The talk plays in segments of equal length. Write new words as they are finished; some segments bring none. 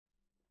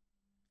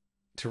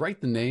To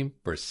write the name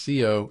for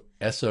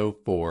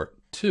CoSO4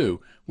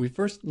 we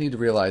first need to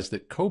realize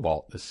that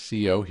cobalt,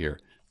 the CO here,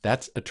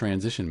 that's a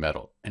transition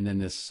metal. And then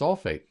this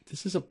sulfate,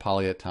 this is a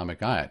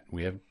polyatomic ion.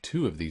 We have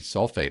two of these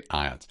sulfate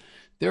ions.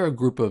 They're a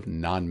group of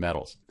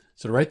nonmetals.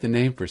 So to write the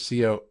name for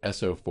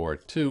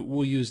CoSO4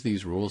 we'll use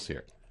these rules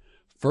here.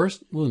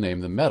 First, we'll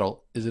name the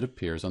metal as it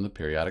appears on the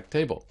periodic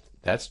table.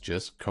 That's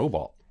just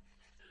cobalt.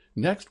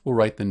 Next, we'll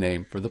write the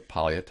name for the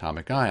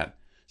polyatomic ion.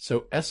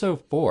 So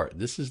SO4,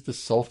 this is the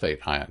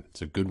sulfate ion.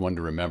 It's a good one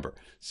to remember.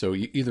 So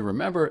you either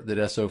remember that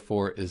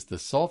SO4 is the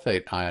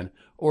sulfate ion,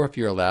 or if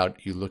you're allowed,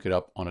 you look it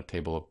up on a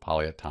table of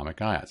polyatomic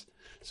ions.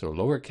 So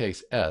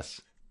lowercase s.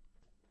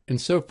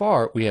 And so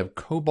far, we have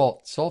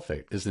cobalt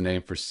sulfate is the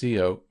name for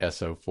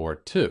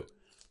CoSO4.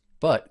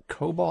 But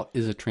cobalt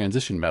is a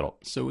transition metal,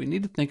 so we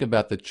need to think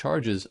about the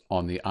charges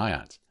on the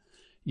ions.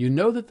 You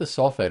know that the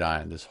sulfate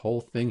ion, this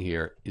whole thing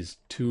here, is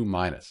 2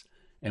 minus,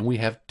 and we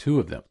have two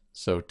of them.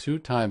 So 2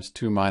 times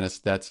 2 minus,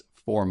 that's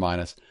 4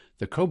 minus.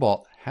 The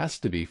cobalt has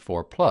to be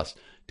 4 plus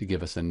to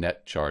give us a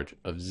net charge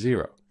of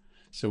 0.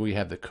 So we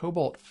have the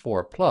cobalt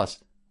 4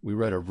 plus. We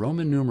write a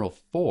Roman numeral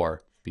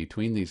 4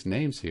 between these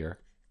names here,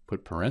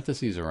 put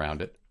parentheses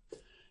around it,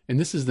 and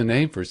this is the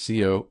name for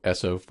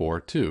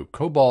CoSO4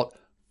 cobalt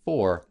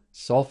 4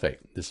 sulfate.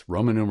 This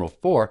Roman numeral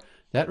 4,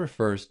 that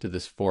refers to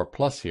this 4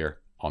 plus here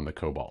on the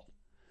cobalt.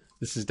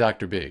 This is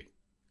Dr. B,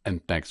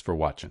 and thanks for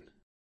watching.